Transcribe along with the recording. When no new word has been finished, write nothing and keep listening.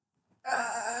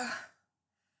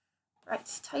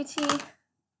righty-tighty.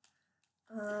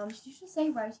 Did you just say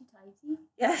righty-tighty?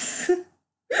 Yes.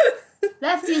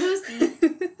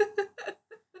 Lefty-loosey.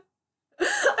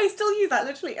 I still use that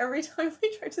literally every time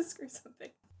we try to screw something.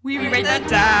 We rate the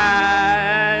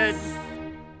dads.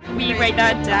 We rate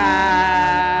the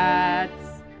dads.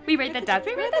 We rate the dads.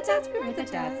 We rate the dads. We rate the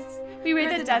dads. We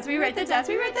rate the dads. We rate the dads.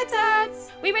 We rate the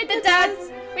dads. We rate the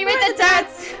dads. We rate the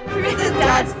dads. We rate the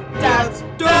dads. Dads.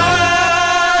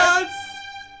 Dads.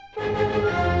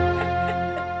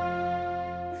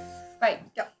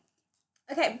 Right. Go.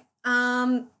 Okay.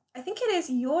 I think it is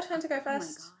your turn to go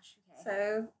first. Oh my gosh. Okay.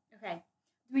 So. Okay.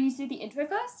 Do we do the intro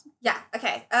first? Yeah.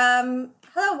 Okay.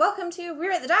 Hello. Welcome to We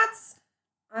Rate the Dads.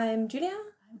 I'm Julia.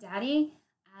 I'm Daddy,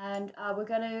 and we're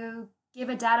gonna give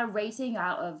a dad a rating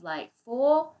out of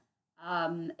 4.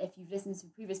 If you've listened to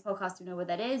previous podcasts, you know what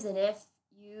that is, and if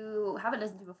you haven't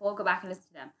listened to before, go back and listen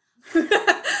to them.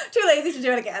 Too lazy to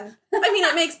do it again. I mean,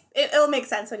 it'll make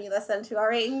sense when you listen to our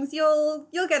ratings. You'll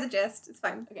get the gist. It's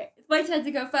fine. Okay, it's my turn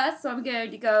to go first, so I'm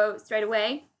going to go straight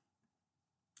away.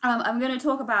 I'm going to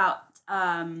talk about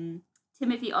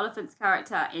Timothy Oliphant's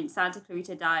character in Santa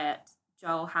Clarita Diet,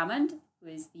 Joel Hammond, who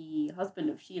is the husband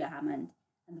of Sheila Hammond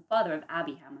and the father of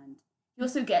Abby Hammond. He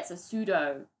also gets a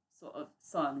pseudo sort of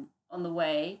son on the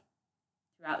way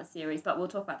throughout the series, but we'll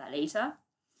talk about that later.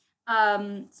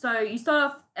 So you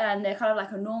start off and they're kind of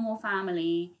like a normal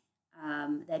family.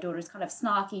 Their daughter's kind of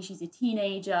snarky. She's a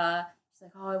teenager. She's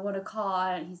like, oh, I want a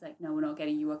car. And he's like, no, we're not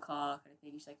getting you a car kind of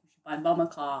thing. She's like, you should buy mum a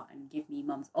car and give me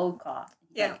mum's old car. And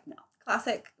he's like, no.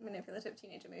 Classic manipulative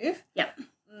teenager move. Yep.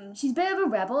 She's a bit of a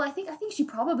rebel. I think she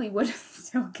probably would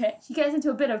still she gets into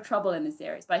a bit of trouble in the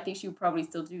series, but I think she would probably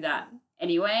still do that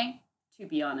anyway, to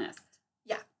be honest.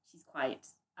 Yeah. She's quite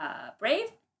brave,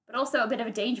 but also a bit of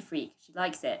a danger freak. She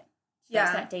likes it. She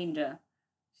likes that danger.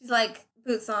 She's like,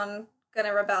 boots on,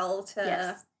 gonna rebel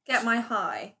to get my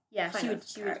high. Yeah, she would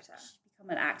become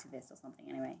an activist or something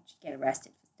anyway. She'd get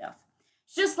arrested for stuff.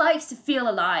 She just likes to feel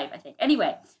alive, I think.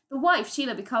 Anyway, the wife,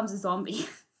 Sheila, becomes a zombie.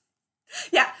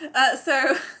 Yeah,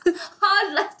 so...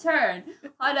 Hard left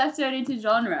turn into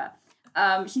genre.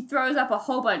 She throws up a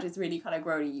whole bunch. It's really kind of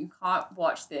grody. You can't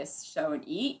watch this show and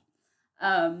eat.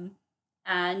 And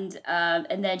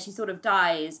then she sort of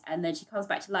dies, and then she comes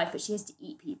back to life, but she has to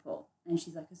eat people. And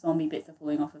she's like a zombie, bits are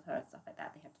falling off of her and stuff like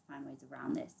that. They have to find ways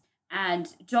around this. And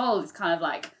Joel is kind of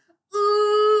like,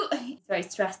 ooh! He's very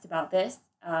stressed about this.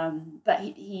 But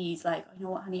he's like, you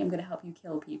know what, honey, I'm going to help you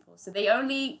kill people. So they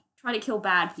only try to kill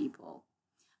bad people.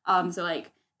 So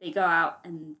like they go out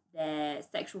and they're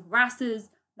sexual harassers,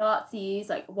 Nazis.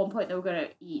 Like at one point they were going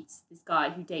to eat this guy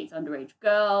who dates underage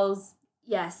girls.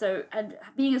 Yeah, so, and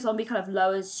being a zombie kind of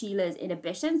lowers Sheila's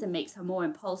inhibitions and makes her more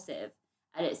impulsive.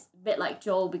 And it's a bit like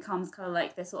Joel becomes kind of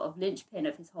like the sort of linchpin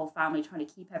of his whole family, trying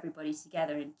to keep everybody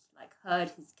together and like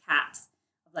herd his cats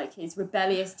of like his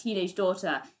rebellious teenage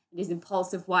daughter and his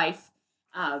impulsive wife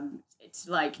to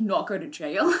like not go to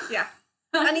jail. Yeah.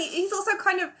 And he's also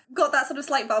kind of got that sort of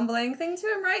slight bumbling thing to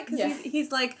him, right? Because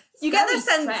he's like, you get the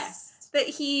sense stressed. That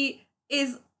he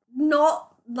is not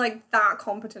like that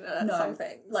competent at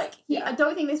something. Like I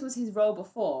don't think this was his role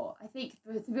before. I think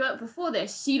before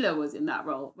this, Sheila was in that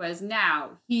role, whereas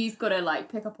now he's got to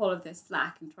like pick up all of this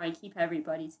slack and try and keep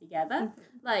everybody together. Mm-hmm.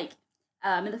 Like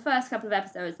in the first couple of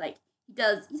episodes, like he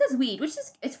does weed, which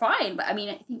is it's fine, but I mean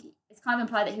I think it's kind of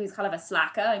implied that he was kind of a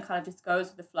slacker and kind of just goes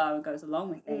with the flow and goes along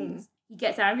with things. He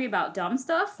gets angry about dumb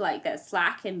stuff like there's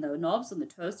slack in the knobs on the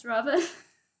toaster oven.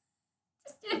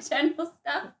 Just general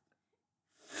stuff.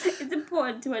 It's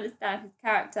important to understand his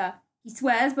character. He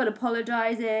swears but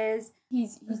apologizes.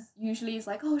 He's usually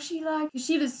like, oh, Sheila, because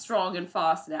Sheila's strong and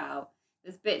fast now.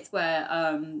 There's bits where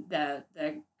they're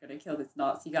gonna kill this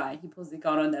Nazi guy and he pulls the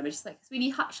gun on them and she's like,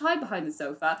 sweetie, hide behind the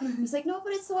sofa. He's like, no,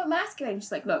 but it's so emasculating.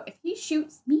 She's like, look, if he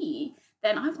shoots me,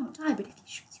 then I won't die, but if he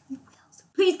shoots you, he will. So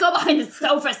please go behind the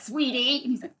sofa, sweetie.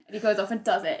 And he's like, and he goes off and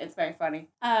does it. It's very funny.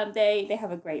 They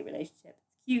have a great relationship.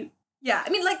 It's cute. Yeah,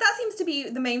 I mean, like, that seems to be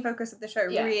the main focus of the show,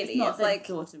 really. It's not the like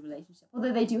daughter relationship.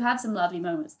 Although they do have some lovely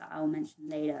moments that I'll mention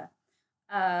later.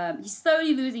 He's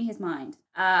slowly losing his mind.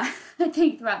 I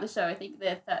think throughout the show, I think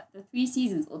that the 3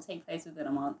 seasons will take place within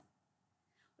a month,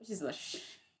 which is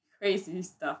crazy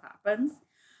stuff happens.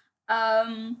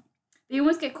 They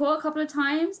almost get caught a couple of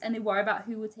times, and they worry about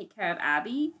who will take care of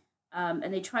Abby,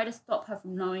 and they try to stop her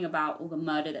from knowing about all the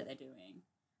murder that they're doing.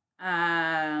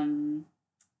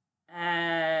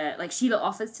 Like Sheila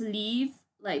offers to leave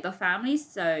like the family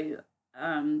so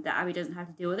that Abby doesn't have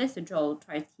to deal with this, so Joel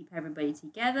tries to keep everybody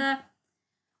together.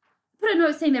 Put a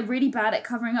note saying they're really bad at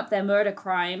covering up their murder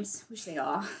crimes, which they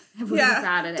are. They're really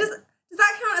bad at it. Does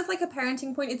that count as like a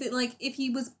parenting point? Is it like if he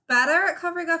was better at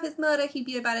covering up his murder, he'd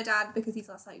be a better dad because he's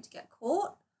less likely to get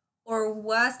caught? Or a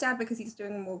worse dad because he's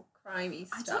doing more crimey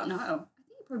stuff? I don't know. I think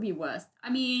it'd probably be worse. I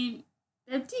mean,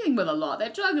 they're dealing with a lot. They're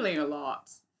juggling a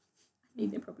lot. I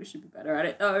think they probably should be better at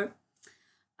it, though.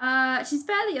 She's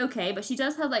fairly okay, but she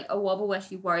does have, like, a wobble where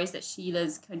she worries that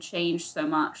Sheila's can change so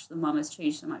much, the mum has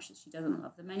changed so much that she doesn't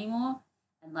love them anymore.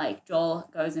 And, like, Joel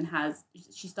goes and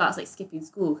she starts, like, skipping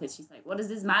school because she's like, what does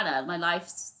this matter? My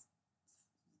life's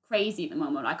crazy at the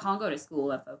moment. I can't go to school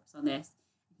and focus on this.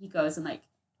 He goes and, like,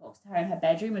 talks to her in her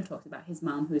bedroom and talks about his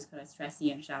mum, who's kind of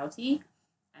stressy and shouty,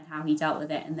 and how he dealt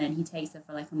with it. And then he takes her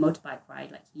for, like, a motorbike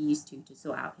ride like he used to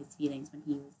sort out his feelings when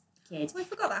he was kid. Oh, I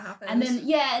forgot that happened. And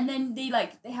then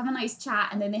they have a nice chat,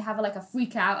 and then they have like a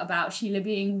freak out about Sheila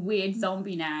being weird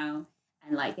zombie now,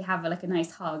 and like they have like a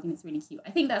nice hug, and it's really cute.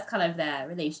 I think that's kind of their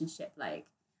relationship. Like,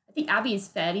 I think Abby is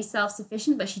fairly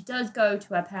self-sufficient, but she does go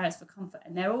to her parents for comfort,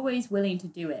 and they're always willing to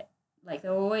do it. Like,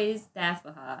 they're always there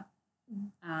for her.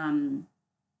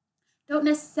 Don't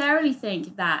necessarily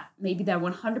think that maybe they're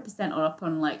 100% up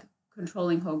on like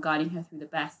controlling her, guiding her through the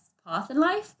best path in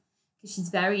life, because she's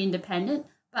very independent.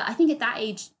 But I think at that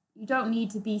age, you don't need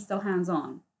to be so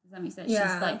hands-on. Does that make sense?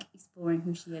 Yeah. She's, like, exploring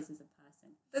who she is as a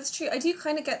person. That's true. I do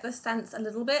kind of get the sense a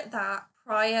little bit that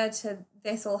prior to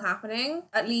this all happening,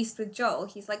 at least with Joel,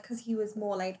 he's, like, because he was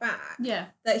more laid back. Yeah.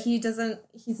 That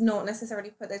he's not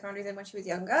necessarily put those boundaries in when she was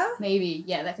younger. Maybe.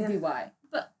 Yeah, that could be why.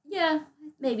 But, yeah,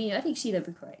 maybe. I think she'd have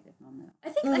been quite a good mom, though. I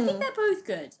think they're both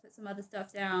good. Put some other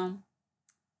stuff down.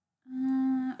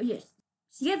 Yes.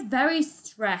 She gets very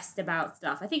stressed about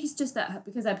stuff. I think it's just that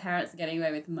because her parents are getting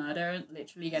away with murder,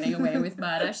 literally getting away with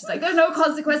murder, she's like, there are no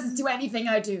consequences to anything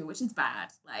I do, which is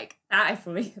bad. Like, that I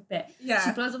fully admit. Yeah.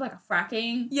 She blows up like a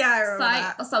fracking site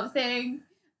that. Or something.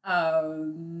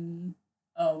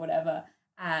 Or whatever.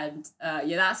 And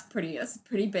that's a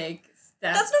pretty big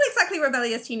step. That's not exactly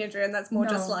rebellious teenager, and that's more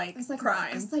just like it's like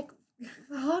crime. It's like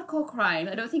hardcore crime.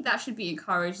 I don't think that should be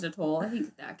encouraged at all. I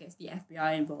think that gets the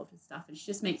FBI involved with stuff, and she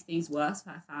just makes things worse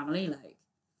for her family, like,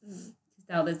 because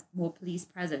now there's more police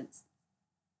presence.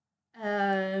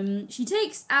 She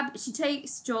takes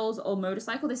Joel's old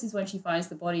motorcycle. This is when she finds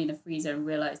the body in the freezer and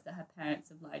realizes that her parents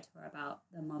have lied to her about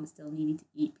their mum still needing to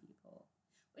eat people,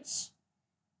 which,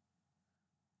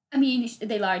 I mean,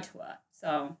 they lied to her.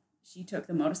 So she took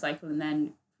the motorcycle and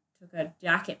then took a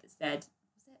jacket that said,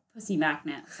 Pussy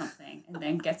Magnet or something, and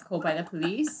then gets called by the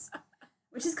police,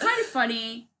 which is kind of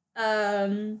funny.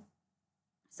 So,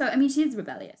 I mean, she's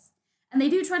rebellious. And they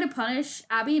do try to punish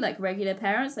Abby like regular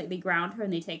parents, like they ground her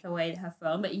and they take away her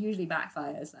phone, but it usually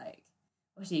backfires, like,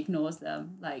 or she ignores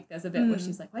them. Like, there's a bit where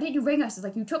she's like, why didn't you ring us? She's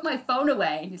like, you took my phone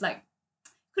away. And he's like,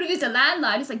 could have used a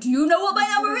landline. It's like, do you know what my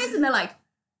number is? And they're like,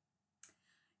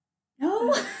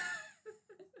 no.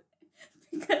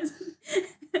 Because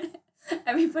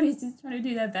everybody's just trying to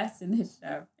do their best in this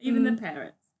show, even the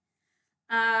parents.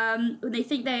 When they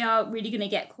think they are really going to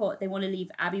get caught, they want to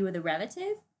leave Abby with a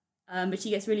relative, but she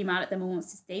gets really mad at them and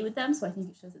wants to stay with them, so I think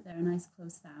it shows that they're a nice,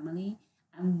 close family.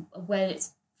 And when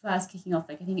it's first kicking off,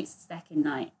 like, I think it's the second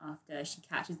night after she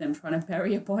catches them trying to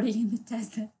bury a body in the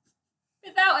desert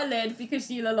without a lid, because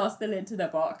Sheila lost the lid to the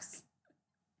box.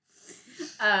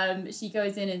 She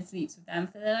goes in and sleeps with them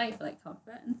for the night for, like,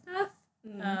 comfort and stuff.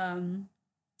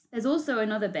 There's also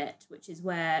another bit, which is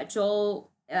where Joel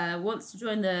wants to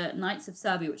join the Knights of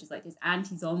Serbia, which is like this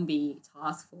anti-zombie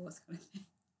task force kind of thing.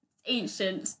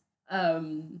 Ancient,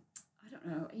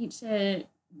 ancient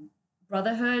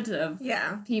brotherhood of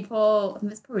people. I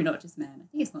mean, it's probably not just men. I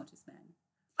think it's not just men.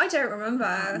 I don't remember.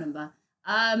 I can't remember.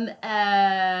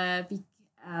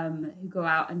 Who go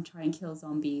out and try and kill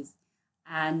zombies.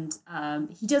 And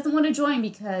he doesn't want to join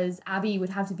because Abby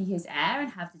would have to be his heir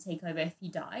and have to take over if he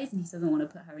dies, and he doesn't want to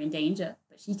put her in danger.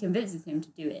 But she convinces him to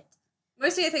do it.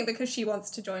 Mostly, I think, because she wants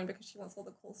to join because she wants all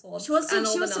the cool swords and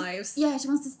all the knives. Yeah, she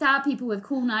wants to stab people with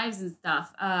cool knives and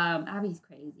stuff. Abby's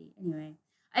crazy. Anyway.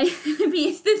 At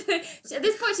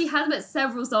this point, she has met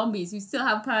several zombies who still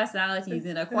have personalities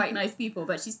and are quite nice people,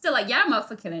 but she's still like, yeah, I'm up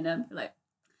for killing them. Like,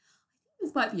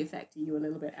 this might be affecting you a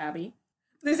little bit, Abby.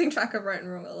 Losing track of right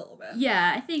and wrong a little bit.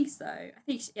 Yeah, I think so. I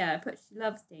think, but she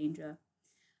loves danger.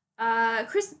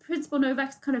 Principal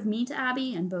Novak's kind of mean to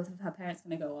Abby, and both of her parents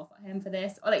going to go off at him for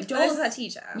this. Or like Joel's her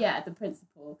teacher. Yeah, the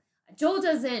principal. Joel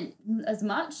doesn't as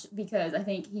much because I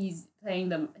think he's playing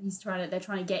them. They're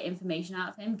trying to get information out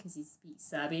of him because he speaks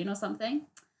Serbian or something.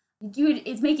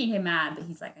 It's making him mad, but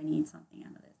he's like, I need something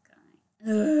out of this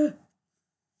guy.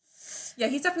 Yeah,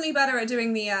 he's definitely better at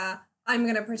doing the I'm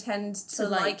gonna pretend to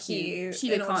like you.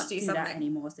 She can't do that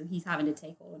anymore, so he's having to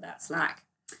take all of that slack.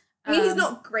 I mean, he's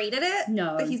not great at it.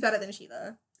 No, but he's better than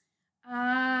Sheila.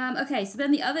 Okay, so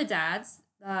then the other dads,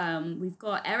 we've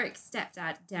got Eric's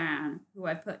stepdad, Dan, who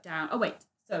I put down. Oh, wait.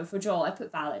 So for Joel, I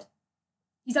put valid.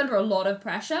 He's under a lot of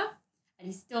pressure, and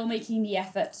he's still making the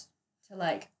effort to,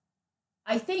 like...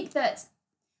 I think that,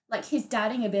 like, his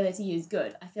dadding ability is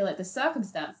good. I feel like the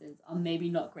circumstances are maybe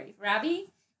not great for Abby,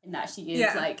 in that she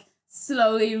is, like,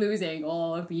 slowly losing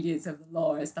all obedience of the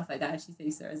law and stuff like that, and she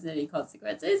thinks there isn't any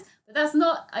consequences. But that's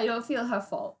not, I don't feel, her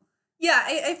fault. Yeah,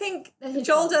 I think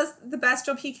Joel does the best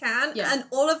job he can, and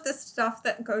all of this stuff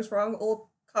that goes wrong all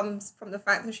comes from the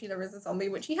fact that Sheila is a zombie,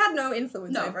 which he had no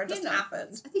influence over. It just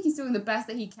happened. I think he's doing the best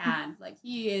that he can. Like,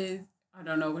 he is, I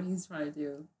don't know what he's trying to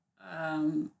do.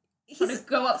 Trying to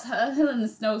go up a hill in a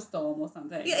snowstorm or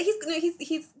something. Yeah, he's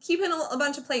keeping a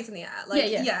bunch of plates in the air. Like,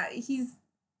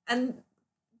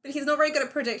 but he's not very good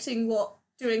at predicting what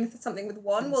doing something with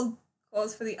one will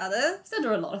cause for the other. He's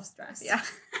under a lot of stress. Yeah.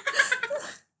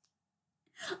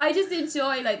 I just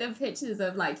enjoy, like, the pictures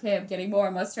of, like, him getting more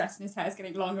and more stressed and his hair's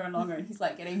getting longer and longer and he's,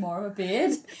 like, getting more of a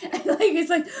beard. And, like, it's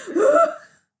like...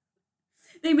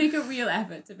 They make a real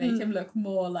effort to make him look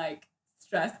more, like,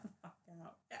 stressed the fuck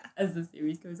out as the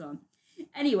series goes on.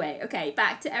 Anyway, okay,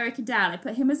 back to Eric and Dan. I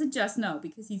put him as a just no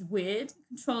because he's weird,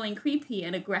 controlling, creepy,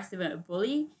 and aggressive and a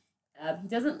bully.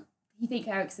 He thinks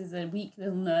Eric's is a weak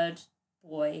little nerd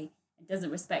boy and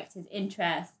doesn't respect his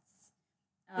interests.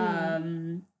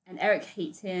 And Eric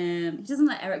hates him. He doesn't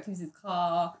let Eric use his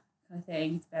car, kind of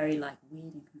thing. He's very, like,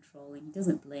 weird and controlling. He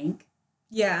doesn't blink.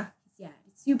 Yeah. Yeah,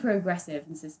 he's super aggressive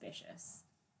and suspicious.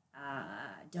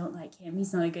 Don't like him.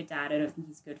 He's not a good dad. I don't think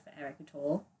he's good for Eric at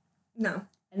all. No.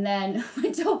 And then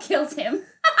when Joel kills him...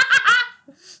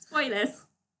 Spoilers.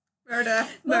 Murder.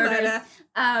 He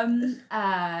kind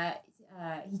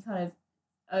of...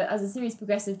 as the series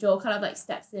progresses, Joel kind of, like,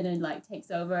 steps in and, like, takes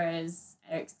over as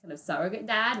Eric's kind of surrogate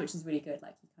dad, which is really good.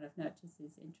 Like, he kind of nurtures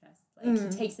his interests. Like,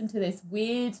 he takes him to this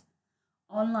weird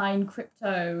online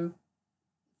crypto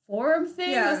forum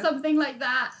thing or something like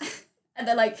that. And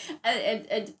they're like,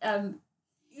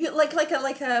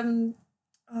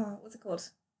 what's it called?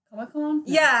 Comic-Con?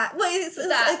 Yeah, well, it's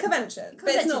a convention,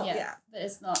 but it's not, But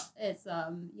it's not, it's,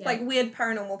 It's like weird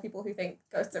paranormal people who think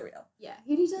ghosts are real. Yeah,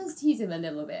 he does tease him a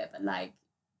little bit, but, like,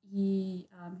 he's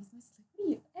mostly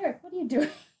like, Eric, what are you doing?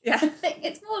 Yeah.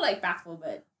 It's more like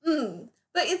bafflement.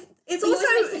 But it's he also...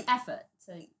 He makes an effort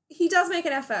to... He does make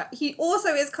an effort. He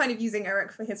also is kind of using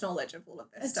Eric for his knowledge of all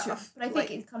of this stuff. True. But I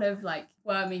think it's kind of like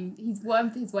he's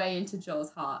wormed his way into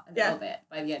Joel's heart a little bit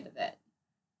by the end of it.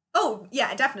 Oh,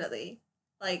 yeah, definitely.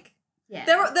 Like, yeah.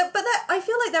 I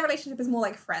feel like their relationship is more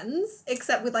like friends,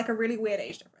 except with, like, a really weird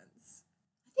age difference.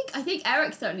 I think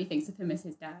Eric certainly thinks of him as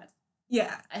his dad.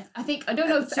 Yeah. I don't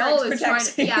know if Joel is trying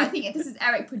to... Yeah, I think this is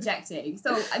Eric projecting.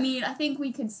 So, I mean, I think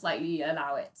we could slightly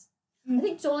allow it. I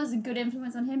think Joel is a good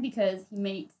influence on him because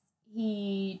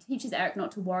he teaches Eric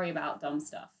not to worry about dumb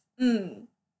stuff.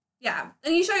 Yeah.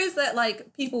 And he shows that,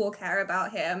 like, people will care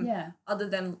about him. Yeah. Other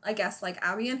than, I guess, like,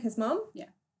 Abby and his mom. Yeah.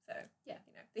 So, yeah,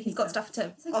 he's got stuff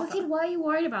to It's like, kid, why are you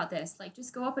worried about this? Like,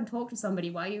 just go up and talk to somebody.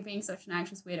 Why are you being such an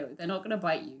anxious weirdo? They're not going to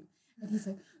bite you. And he's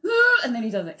like, and then he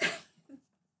does it.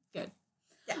 Good.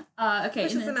 Yeah. Okay.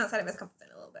 Pushes him outside of his comfort zone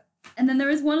a little bit. And then there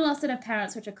is one last set of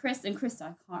parents, which are Chris and Krista.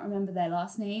 I can't remember their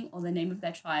last name or the name of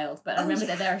their child, but I remember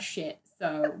that they're shit.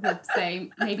 So we'll say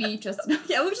maybe just...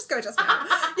 Yeah, we'll just go just now.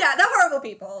 Yeah, they're horrible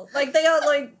people. Like, they are,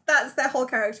 like, that's their whole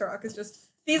character arc is just,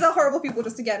 these are horrible people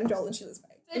just to get in Joel and Sheila's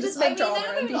way. They're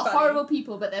not even horrible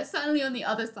people, but they're certainly on the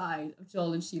other side of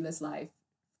Joel and Sheila's life,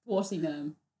 thwarting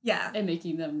them. Yeah. And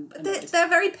making them... They're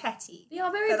very petty. They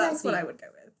are very petty. That's what I would go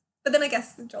with. But then I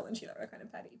guess Joel and Sheila are kind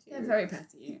of petty too. They're very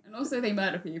petty. And also they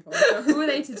murder people. So who are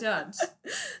they to judge?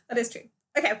 That is true.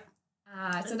 Okay.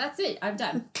 So that's it. I'm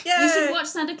done. Yay! You should watch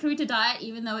Santa Clarita Diet,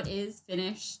 even though it is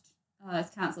finished. It's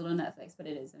cancelled on Netflix, but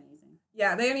it is amazing.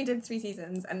 Yeah, they only did 3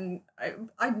 seasons, and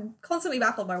I'm constantly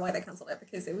baffled by why they cancelled it,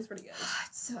 because it was really good.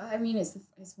 So, I mean, it's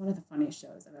one of the funniest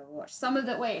shows I've ever watched. Some of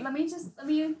the... Wait,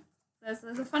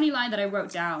 there's a funny line that I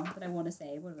wrote down that I want to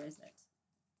say. What is it?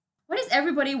 Why does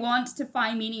everybody want to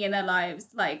find meaning in their lives?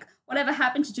 Like, whatever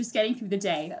happened to just getting through the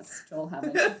day? That's Joel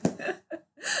Hammond.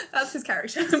 That's his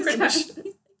character. Pretty much. Just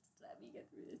let me get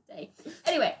through this day.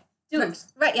 Anyway, do it.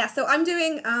 Right, yeah, so I'm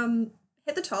doing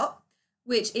Hit the Top,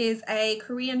 which is a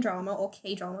Korean drama, or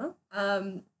K-drama,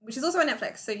 which is also on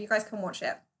Netflix, so you guys can watch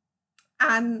it.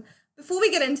 And before we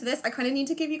get into this, I kind of need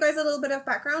to give you guys a little bit of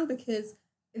background, because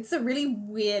it's a really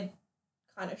weird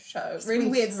kind of show, really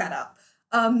weird setup.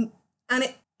 And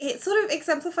it sort of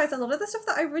exemplifies a lot of the stuff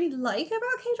that I really like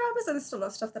about K-dramas, and there's still a lot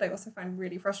of stuff that I also find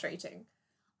really frustrating.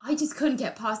 I just couldn't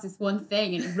get past this one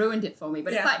thing, and it ruined it for me,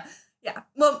 but it's fine. Yeah,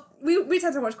 well, we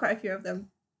tend to watch quite a few of them.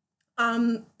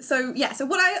 So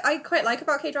what I quite like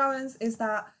about K-dramas is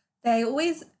that they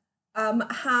always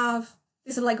have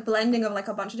this sort of like blending of like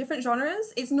a bunch of different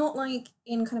genres. It's not like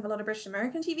in kind of a lot of British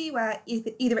American TV where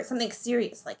either it's something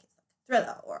serious like it's a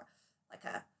thriller or like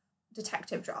a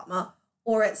detective drama,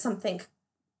 or it's something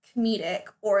comedic,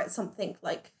 or it's something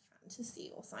like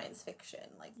fantasy or science fiction,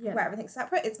 like where everything's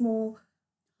separate. It's more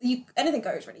anything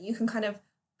goes really. You can kind of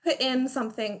put in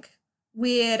something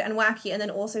weird and wacky and then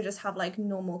also just have like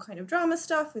normal kind of drama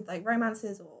stuff with like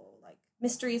romances or like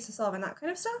mysteries to solve and that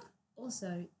kind of stuff.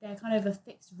 Also, they're kind of a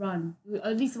fixed run,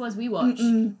 at least the ones we watch,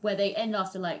 where they end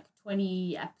after like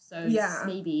 20 episodes,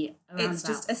 maybe. It's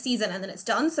just a season and then it's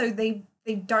done. So they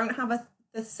don't have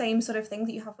the same sort of thing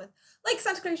that you have with like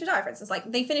Santa Clarita Diet, for instance.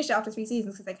 Like they finished it after 3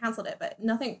 seasons because they cancelled it, but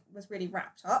nothing was really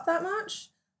wrapped up that much.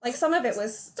 Like some of it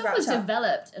was stuff was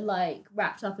developed and like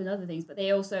wrapped up in other things, but they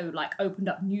also like opened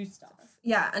up new stuff.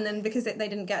 Yeah, and then because they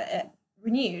didn't get it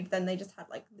renewed, then they just had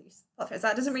like loose plot threads.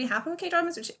 That doesn't really happen with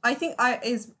K-dramas, which I think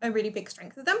is a really big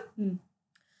strength of them.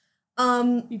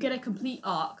 You get a complete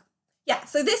arc. Yeah,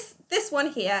 so this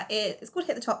one here is called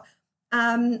Hit the Top,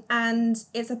 and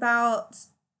it's about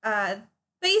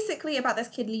basically about this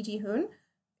kid Lee Ji-hoon.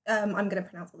 I'm going to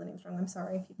pronounce all the names wrong. I'm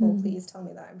sorry, people. Please tell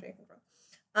me that I'm doing things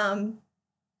wrong.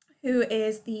 Who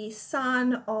is the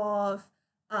son of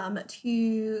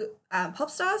 2 pop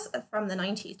stars from the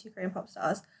 90s, 2 Korean pop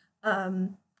stars,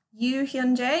 Yoo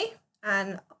Hyun-jae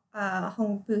and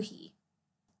Hong Boo-hee.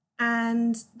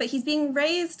 But he's being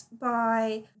raised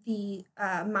by the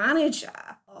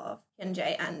manager of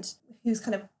Hyun-jae, and who's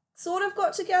kind of sort of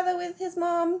got together with his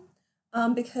mom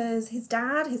because his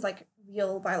dad, his like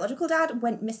real biological dad,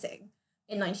 went missing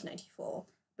in 1994.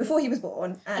 Before he was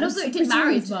born. And also he didn't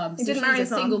marry his mum. He didn't marry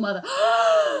his mum. Single mother.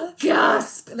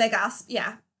 Gasp! They gasp,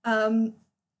 yeah. And,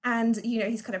 you know,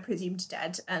 he's kind of presumed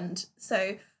dead. And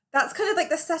so that's kind of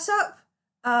like the setup.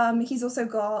 He's also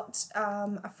got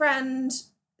a friend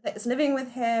that's living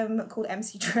with him called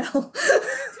MC Trill.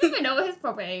 Do you even know what his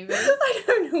proper name is? I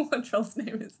don't know what Trill's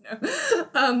name is now.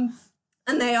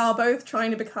 And they are both trying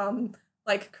to become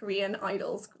like Korean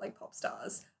idols, like pop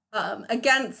stars.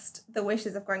 Against the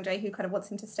wishes of Gwang Jae, who kind of wants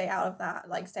him to stay out of that,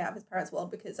 like stay out of his parents' world,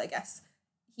 because I guess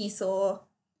he saw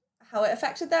how it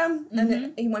affected them,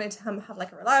 and he wanted to have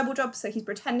like a reliable job, so he's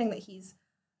pretending that he's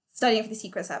studying for the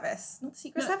Secret Service. Not the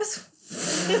Secret Service?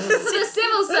 The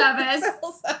Civil Service.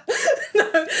 Civil Service.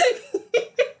 No.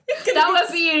 That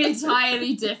would be an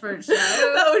entirely different show.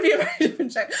 That would be a very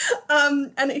different show.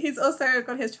 And he's also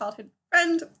got his childhood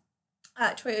friend,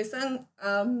 Choi Oh-sung,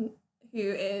 who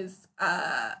is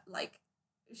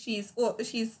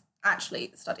she's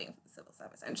actually studying for the civil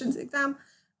service entrance exam,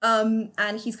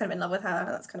 and he's kind of in love with her, and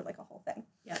that's kind of like a whole thing.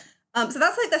 Yeah. So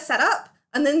that's like the setup,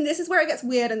 and then this is where it gets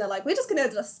weird, and they're like, we're just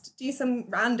gonna just do some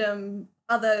random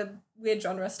other weird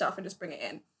genre stuff and just bring it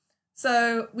in.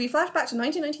 So we flash back to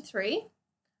 1993,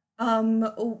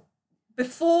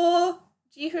 before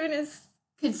Ji-hoon is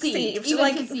conceived. Before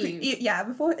he's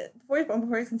born,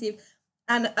 before he's conceived.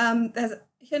 And there's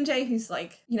Hyun-jae, who's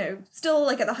like, you know, still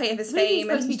like at the height of his fame.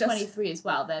 He's supposed to be 23 as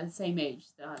well. They're the same age.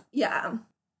 Yeah.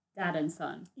 Dad and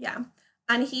son. Yeah.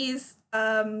 And he's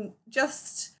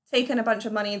just taken a bunch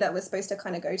of money that was supposed to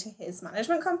kind of go to his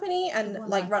management company and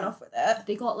run off with it.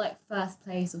 They got like first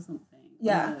place or something.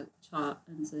 Yeah. On the chart,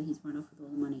 and so he's run off with all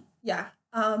the money. Yeah.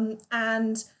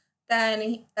 And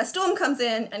then a storm comes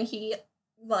in and he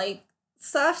like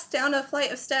surfs down a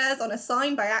flight of stairs on a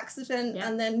sign by accident,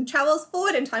 and then travels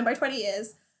forward in time by 20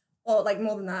 years, or like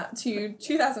more than that, to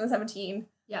 2017,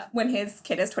 when his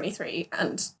kid is 23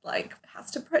 and like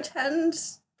has to pretend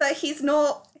that he's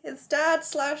not his dad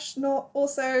 / not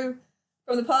also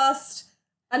from the past,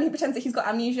 and he pretends that he's got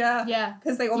amnesia. Yeah,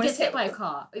 because they almost gets hit by a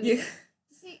car. Yeah.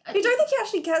 I don't think he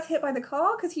actually gets hit by the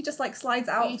car because he just like slides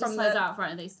out. He just slides out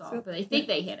front and they stop, but they think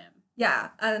they hit him. Yeah,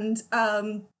 and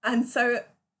so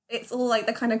it's all like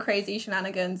the kind of crazy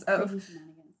shenanigans of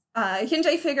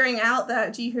Hyun-jae figuring out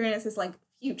that Ji-hoon is his like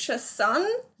future son.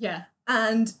 Yeah,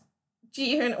 and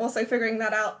Ji-hoon also figuring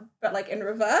that out, but like in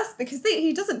reverse, because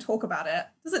he doesn't talk about it.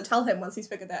 Doesn't tell him once he's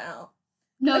figured that out.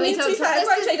 No, I mean, to be fair,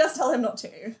 Gwang does tell him not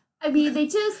to. I mean, they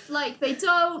just like they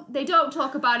don't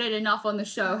talk about it enough on the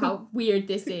show how weird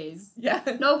this is. Yeah,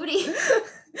 nobody.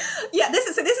 Yeah, this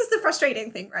is the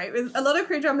frustrating thing, right? With a lot of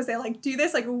Korean dramas, they like do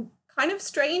this like kind of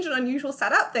strange and unusual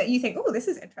setup that you think, oh, this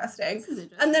is interesting,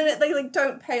 and then they like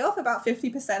don't pay off about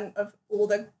 50% of all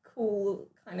the cool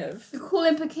kind of the cool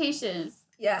implications.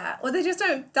 Yeah, or they just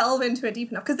don't delve into it deep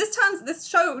enough, because this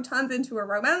show turns into a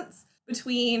romance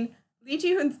between Lee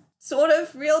Ji-hoon's sort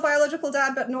of real biological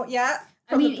dad, but not yet.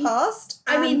 From the past.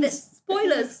 The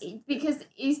spoilers, because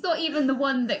he's not even the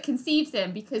one that conceives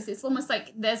him, because it's almost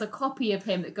like there's a copy of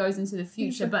him that goes into the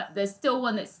future, but there's still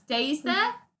one that stays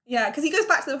there. Yeah, because he goes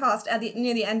back to the past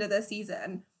near the end of the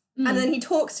season, and then he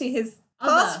talks to his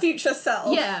future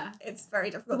self. Yeah. It's very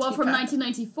difficult The one to from keep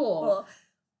 1994.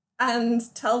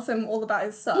 and tells him all about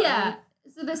his son. Yeah.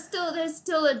 So there's still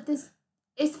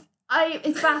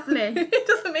it's baffling. It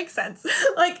doesn't make sense.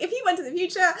 Like, if he went to the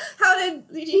future, how did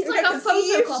He's like a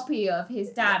conceived? photocopy of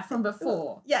his dad from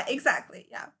before. Yeah, exactly.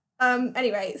 Yeah.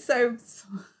 Anyway, so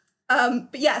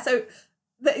but yeah, so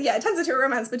it turns into a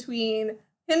romance between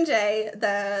Hyunjae,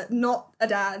 the not a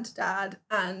dad,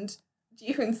 and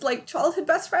Ji-hoon's like childhood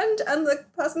best friend and the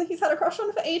person that he's had a crush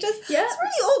on for ages. Yeah. It's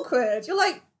really awkward. You're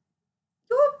like,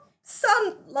 your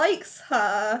son likes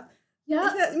her.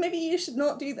 Yeah. Maybe you should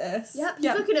not do this. Yep.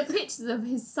 He's looking at pictures of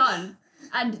his son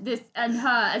and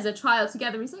her as a child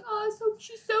together. He's like, oh,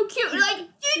 she's so cute. Like,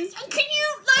 can you,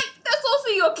 like, that's also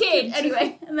your kid.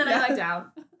 Anyway, and then I lie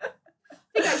down. I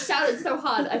think I shouted so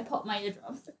hard I popped my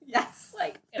eardrums. Yes.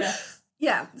 Like, you know.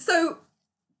 Yeah. So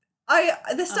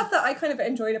the stuff that I kind of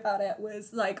enjoyed about it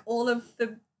was like all of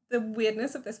the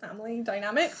weirdness of this family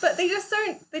dynamic, but they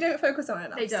don't focus on it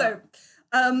enough. They don't.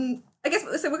 So I guess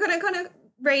we're gonna kind of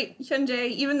rate Hyunjae,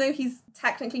 even though he's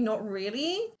technically not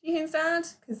really Ji-hoon's dad,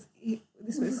 because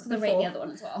this was We're gonna rate the other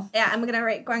one as well. Yeah, and we're gonna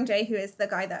rate Gwang-jae, who is the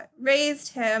guy that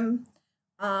raised him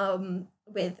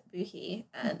with Boo-hee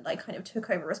and like kind of took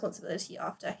over responsibility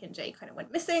after Hyunjae kind of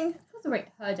went missing. I have to rate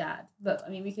her dad, but I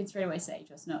mean, we could straight away say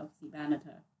just no, because he abandoned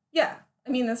her. Yeah. I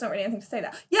mean, there's not really anything to say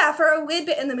that. Yeah, for a weird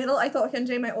bit in the middle, I thought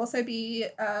Hyunjae might also be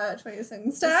Choi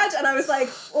Yoo-sung's dad, and I was like,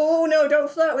 oh no, don't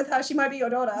flirt with her, she might be your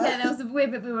daughter. Yeah, there was a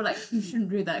weird bit we were like, you shouldn't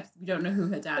do that because we don't know who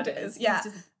her dad is. Yeah,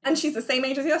 and she's the same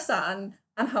age as your son,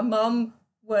 and her mum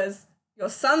was your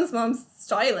son's mum's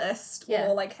stylist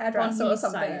or like hairdresser or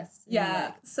something. Stylist,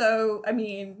 yeah, so I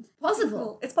mean,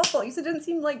 possible. It's possible. You said it didn't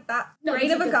seem like that great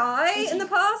of a guy in the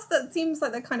past. That seems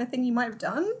like the kind of thing you might have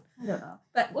done. I don't know.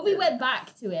 But when we went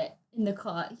back to it in the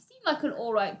car, he seemed like an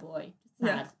all right boy.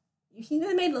 Sad. Yeah. He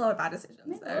made a lot of bad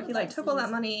decisions though. He took all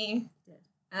that money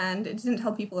and it didn't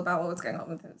tell people about what was going on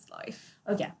with his life.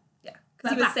 Oh yeah. Yeah.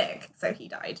 Because he was sick, so he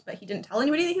died. But he didn't tell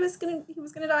anybody that he was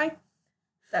gonna die.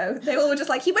 So they all were just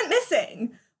like, he went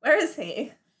missing. Where is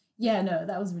he? Yeah, no,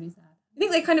 that was really sad. I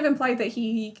think they kind of implied that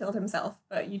he killed himself,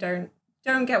 but you don't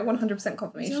get 100%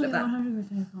 confirmation of that.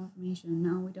 100% confirmation.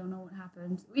 No, we don't know what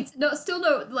happened. We still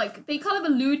know, like, they kind of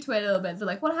allude to it a little bit. They're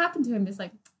like, what happened to him? It's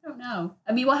like, I don't know.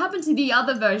 I mean, what happened to the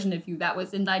other version of you that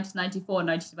was in 1994,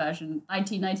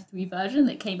 1993 version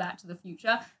that came back to the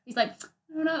future? He's like,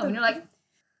 I don't know. And you're like,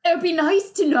 it would be nice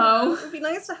to know. It would be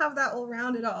nice to have that all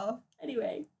rounded off.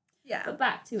 Anyway. Yeah. But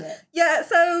back to it. Yeah,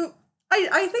 so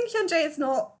I think Hyunjae is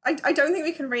not... I don't think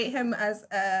we can rate him as...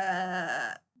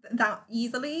 that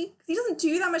easily, because he doesn't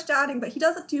do that much dadding, but he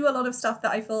does do a lot of stuff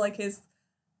that I feel like is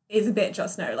a bit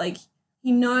just no. Like,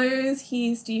 he knows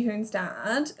he's Ji-hoon's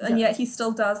dad, and yet he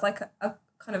still does like a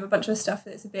kind of a bunch of stuff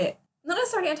that's a bit not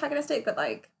necessarily antagonistic, but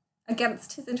like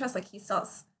against his interests. Like, he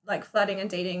starts like flirting and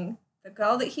dating the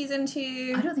girl that he's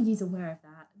into. I don't think he's aware of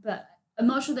that, but I'm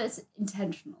not sure that it's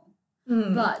intentional.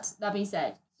 But that being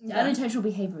said, unintentional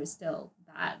behavior is still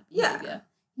bad behavior. Yeah.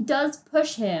 He does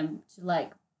push him to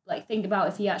like think about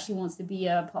if he actually wants to be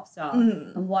a pop star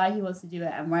and why he wants to do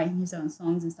it, and writing his own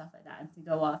songs and stuff like that, and to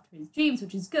go after his dreams,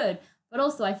 which is good. But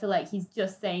also I feel like he's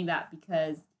just saying that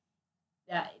because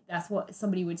that's what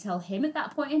somebody would tell him at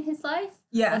that point in his life.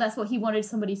 Yeah. And that's what he wanted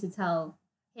somebody to tell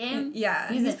him.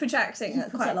 Yeah. He's projecting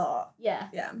quite a lot. Yeah.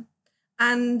 Yeah.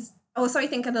 And also I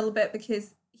think a little bit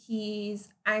because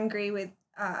he's angry with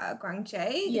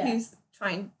Gwang-jae, who's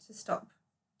trying to stop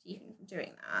Ji-hoon from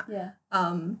doing that. Yeah.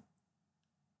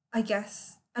 I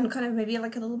guess, and kind of maybe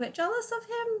like a little bit jealous of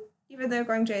him, even though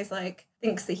Gwang-jae's like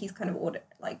thinks that he's kind of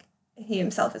like he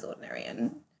himself is ordinary,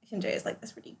 and Hyunjae is like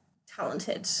this really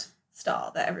talented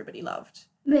star that everybody loved.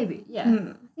 Maybe, yeah.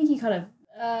 I think he kind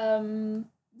of,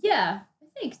 yeah,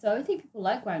 I think so. I think people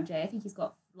like Gwang-jae. I think he's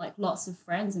got like lots of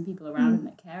friends and people around him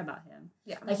that care about him.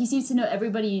 Yeah. Like, he seems to know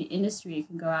everybody in the industry who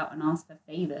can go out and ask for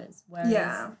favors,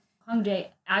 whereas Gwang-jae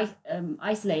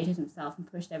isolated himself and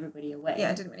pushed everybody away.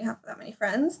 Yeah, didn't really have that many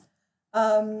friends.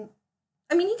 I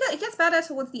mean, it gets better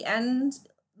towards the end.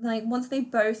 Like, once they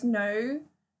both know,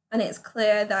 and it's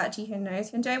clear that Ji-hoon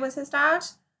knows Hyunjae was his dad,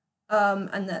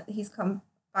 and that he's come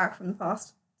back from the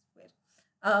past. It's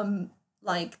weird.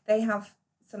 Like, they have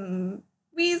some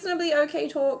reasonably okay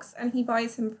talks, and he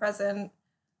buys him a present,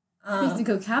 He used to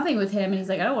go camping with him, and he's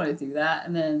like, I don't want to do that.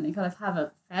 And then they kind of have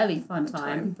a fairly fun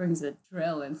time. He brings a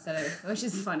drill instead of, which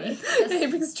is funny. He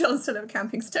brings drill instead of a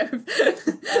camping stove.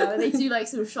 They do like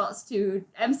sort of shots to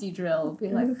MC Drill,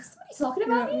 being like, "Somebody's talking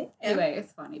about me." Yeah. Anyway,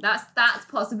 it's funny. That's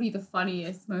possibly the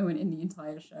funniest moment in the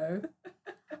entire show.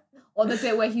 Or the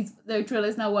bit where the drill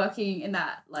is now working in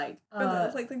that like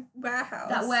the warehouse.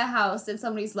 That warehouse, and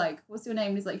somebody's like, "What's your name?"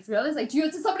 And he's like, "Drill." He's like,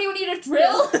 "Does somebody need a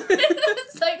drill?"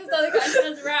 It's like this other guy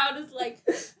turns around. It's like,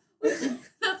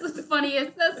 that's the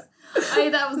funniest.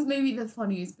 That was maybe the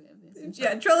funniest bit of this.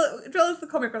 Yeah, Drill is the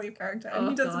comic relief character, and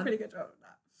he does a pretty good job of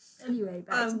that. Anyway,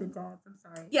 back to the dads. I'm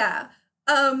sorry. Yeah,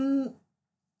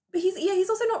 but he's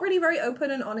also not really very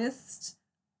open and honest,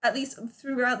 at least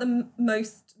throughout the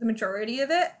majority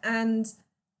of it, and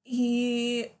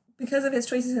he, because of his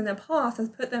choices in the past, has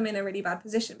put them in a really bad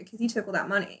position because he took all that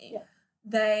money. Yeah.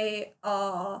 They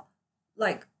are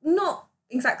like not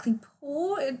exactly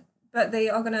poor, but they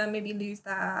are gonna maybe lose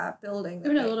their building.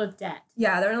 They're in a lot of debt.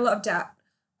 Yeah, they're in a lot of debt.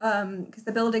 Because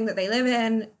the building that they live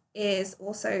in is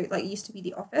also like used to be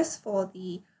the office for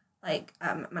the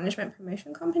management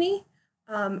promotion company.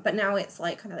 But now it's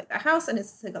like kind of like their house, and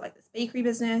it's got like this bakery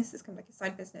business. It's kind of like a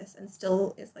side business, and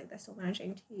still is like they're still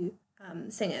managing two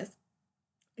singers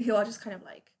who are just kind of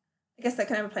like, I guess they're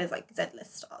kind of players like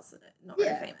Z-list stars and not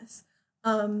very famous.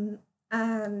 And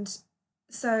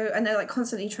they're like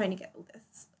constantly trying to get all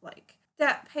this like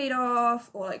debt paid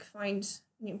off, or like find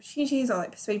new opportunities, or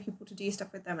like persuade people to do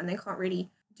stuff with them, and they can't really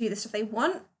do the stuff they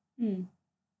want.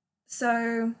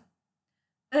 So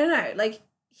I don't know, like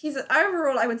he's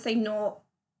overall, I would say, not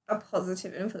a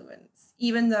positive influence,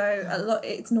 even though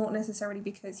it's not necessarily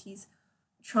because he's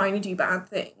trying to do bad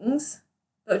things,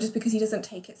 but just because he doesn't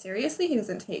take it seriously. He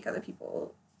doesn't take other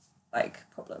people like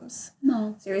problems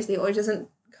seriously, or he doesn't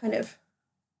kind of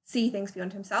see things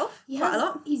beyond himself a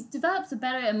lot. He's developed a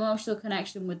better emotional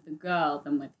connection with the girl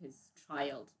than with his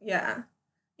child. Yeah.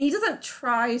 He doesn't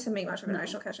try to make much of an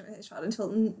emotional connection with his child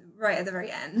until right at the very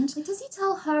end. Like, does he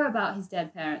tell her about his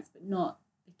dead parents, but not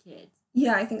the kid?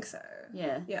 Yeah, I think so.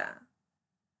 Yeah. Yeah.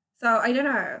 So, I don't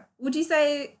know. What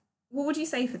would you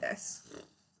say for this?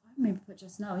 I'd maybe put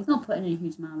just no. He's not putting in a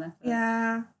huge amount of effort.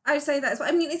 Yeah. I'd say that as well.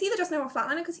 I mean, it's either just no or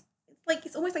Flatliner, because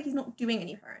it's almost like he's not doing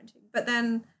any parenting. But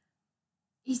then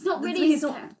he's not really. He's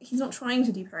not trying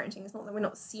to do parenting. It's not that we're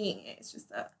not seeing it. It's just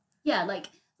that. Yeah, like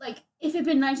if it had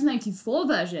been 1994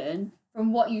 version,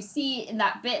 from what you see in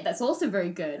that bit, that's also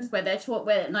very good. Where where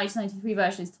the 1993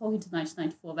 version is talking to the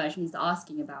 1994 version, he's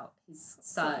asking about his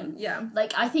son. Yeah.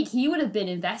 Like, I think he would have been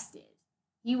invested.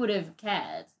 He would have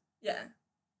cared. Yeah.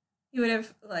 He would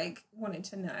have like wanted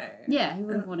to know. Yeah, he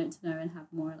would have wanted to know and have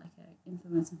more like an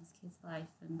influence on his kid's life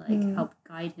and like help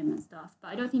guide him and stuff. But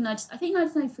I think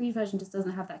 1993 version just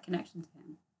doesn't have that connection to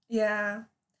him. Yeah.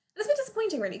 It's been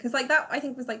disappointing, really, because like that I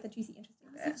think was like the juicy, interesting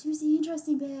bit. The juicy,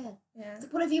 interesting bit. Yeah. It's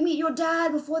like, what if you meet your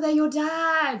dad before they're your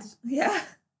dad? Yeah.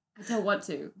 I don't want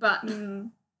to, but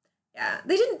yeah,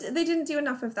 they didn't do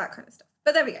enough of that kind of stuff.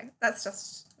 But there we go. That's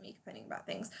just me complaining about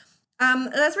things.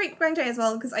 Let's rate Gwang Jae as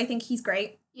well, because I think he's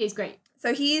great. Yeah, he's great.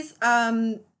 So he's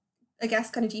I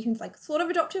guess kind of Ji-hoon's like sort of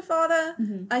adoptive father.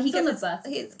 He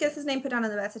gets his name put down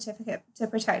on the birth certificate to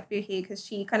protect Boohee, because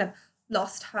she kind of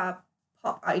lost her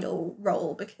pop idol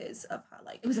role because of her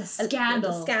like it was a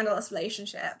scandalous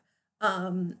relationship,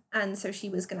 and so she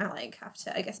was gonna like have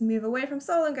to, I guess, move away from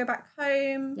Seoul and go back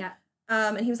home.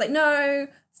 And he was like, no,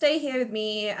 stay here with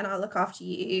me and I'll look after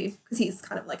you, because he's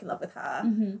kind of like in love with her.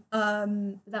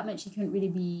 But that meant she couldn't really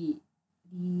be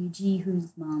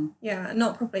Ji-hoon's mom. Yeah,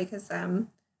 not properly, because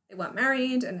they weren't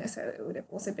married, and so it would have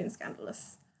also been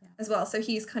scandalous as well. So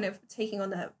he's kind of taking on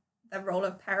the role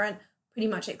of parent pretty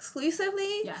much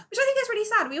exclusively, which I think is really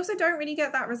sad. We also don't really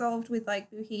get that resolved with like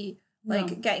Boohee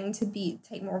getting to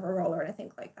take more of a role or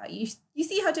anything like that. You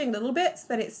see her doing little bits,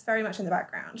 but it's very much in the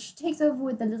background. She takes over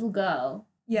with the little girl.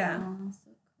 Yeah.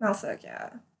 Malsuk,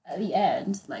 yeah. At the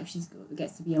end, like she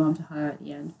gets to be a mom to her at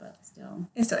the end, but still.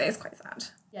 It still is quite sad.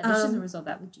 Yeah, but she doesn't resolve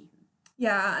that with Ji-hoon.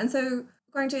 Yeah, and so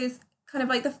Gwang Jae is kind of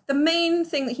like the main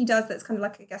thing that he does that's kind of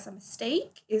like, I guess, a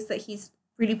mistake, is that he's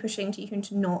really pushing Ji-hoon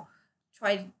to not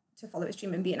try to follow his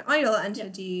dream and be an idol, and to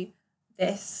do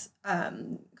this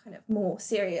kind of more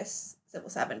serious civil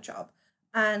servant job.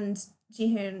 And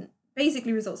Ji-hoon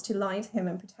basically resorts to lying to him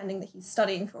and pretending that he's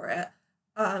studying for it,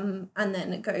 and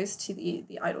then it goes to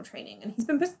the idol training. And he's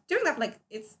been doing that for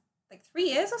it's 3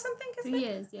 years or something, isn't it? 3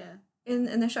 years, yeah.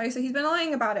 In the show. So he's been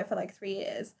lying about it for 3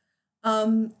 years.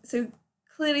 So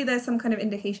clearly there's some kind of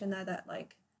indication there that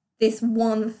this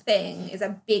one thing is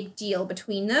a big deal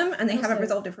between them, and they haven't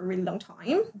resolved it for a really long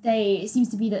time. It seems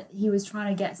to be that he was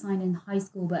trying to get signed in high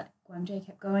school, but Gwang Jae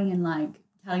kept going and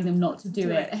telling them not to do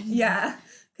it. Yeah,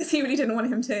 because he really didn't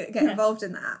want him to get involved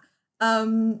in that.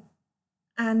 And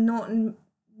not,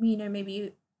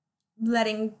 maybe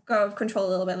letting go of control a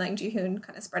little bit, letting Ji-hoon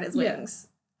kind of spread his wings.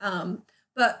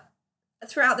 But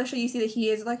throughout the show, you see that he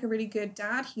is like a really good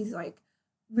dad. He's like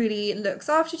really looks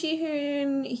after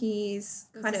Ji-hoon. He's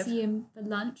kind of see him for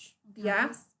lunch.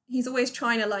 He's always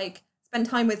trying to like spend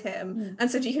time with him,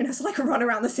 and so Ji-hoon has to like run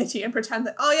around the city and pretend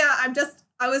that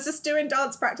I was just doing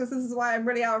dance practice. This is why I'm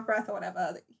really out of breath or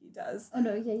whatever that he does. Oh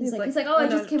no, yeah, he's like, oh, I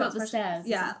just came up the stairs.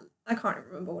 Yeah, I can't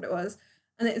remember what it was,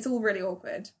 and it's all really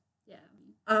awkward. Yeah.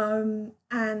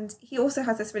 And he also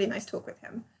has this really nice talk with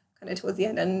him, kind of towards the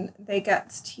end, and they get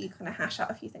to kind of hash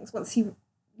out a few things once he,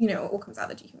 it all comes out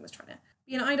that Ji-hoon was trying to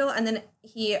be an idol, and then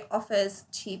he offers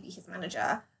to be his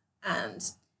manager,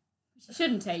 and he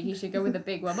shouldn't take. He should go with the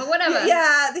big one, but whatever.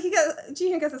 Yeah,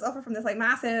 Ji-hoon gets this offer from this like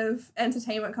massive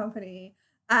entertainment company,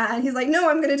 and he's like, "No,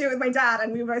 I'm gonna do it with my dad."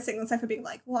 And we were both sitting on the sofa being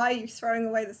like, "Why are you throwing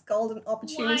away this golden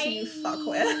opportunity, you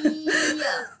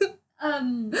fuckwit?" I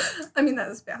mean, that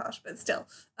was a bit harsh, but still,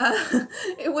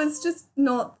 it was just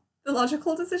not the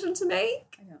logical decision to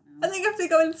make. I don't know. I think I have to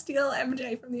go and steal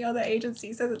MJ from the other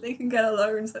agency so that they can get a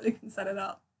loan so that they can set it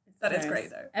up. That is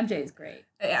great, though. MJ is great.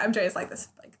 Yeah, MJ is like the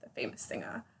famous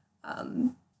singer,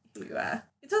 who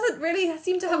it doesn't really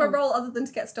seem to have a role other than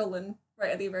to get stolen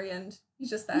right at the very end. He's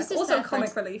just there. Also there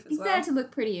comic relief as well. He's there to look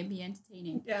pretty and be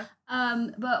entertaining. Yeah.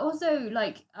 But also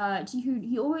like Ji-hoon,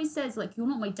 he always says like, "You're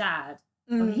not my dad."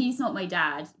 Or, "He's not my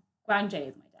dad. Gwang-jae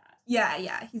is my dad."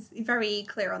 Yeah. He's very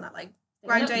clear on that. Like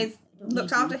Gwang-jae's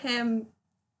looked after him.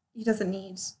 He doesn't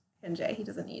need Hyun-jae. He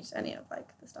doesn't need any of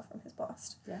like the stuff from his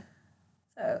past. Yeah.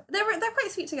 So they're quite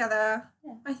sweet together.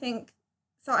 Yeah. I think.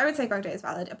 So I would say Gwang-jae is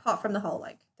valid, apart from the whole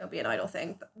like don't be an idol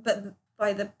thing. But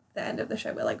by the end of the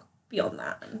show, we're like beyond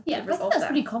that. And yeah, but I think that's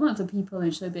pretty common for people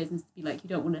in show business to be like, you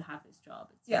don't want to have this job.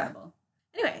 It's terrible.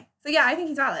 Anyway, so yeah, I think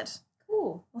he's valid.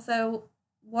 Cool. Also,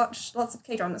 watch lots of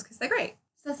K-dramas because they're great.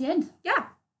 So that's the end. Yeah.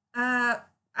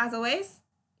 As always,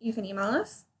 you can email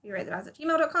us,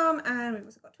 wewatethedads@gmail.com, and we've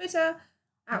also got Twitter,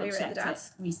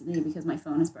 @wewatethedads. Recently because my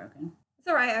phone is broken. It's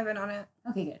alright, I've been on it.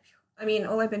 Okay, good. I mean,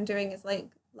 all I've been doing is like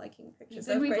liking pictures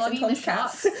of Grace and Tom's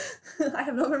cats. I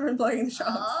have not been blogging the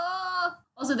shops.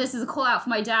 Also, this is a call out for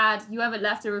my dad. You haven't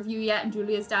left a review yet, and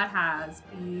Julia's dad has.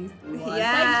 Please do one.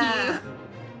 Yes.